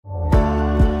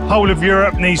whole of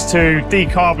Europe needs to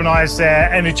decarbonise their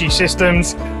energy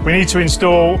systems. We need to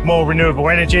install more renewable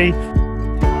energy.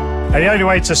 And the only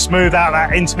way to smooth out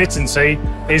that intermittency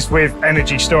is with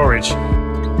energy storage.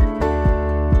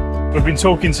 We've been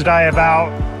talking today about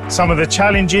some of the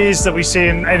challenges that we see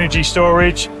in energy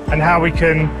storage and how we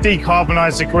can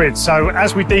decarbonise the grid. So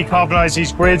as we decarbonise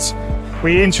these grids,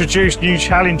 we introduce new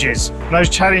challenges. And those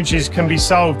challenges can be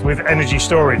solved with energy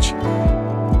storage.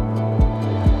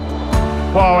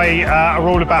 Huawei are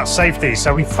all about safety,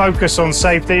 so we focus on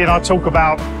safety, and I'll talk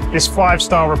about this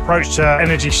 5-star approach to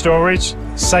energy storage: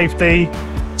 safety,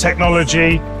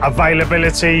 technology,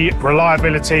 availability,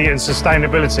 reliability, and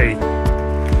sustainability.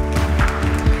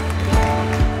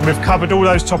 We've covered all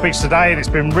those topics today, and it's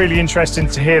been really interesting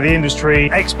to hear the industry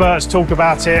experts talk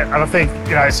about it, and I think,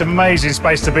 it's an amazing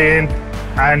space to be in,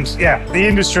 and yeah, the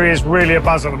industry is really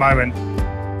abuzz at the moment.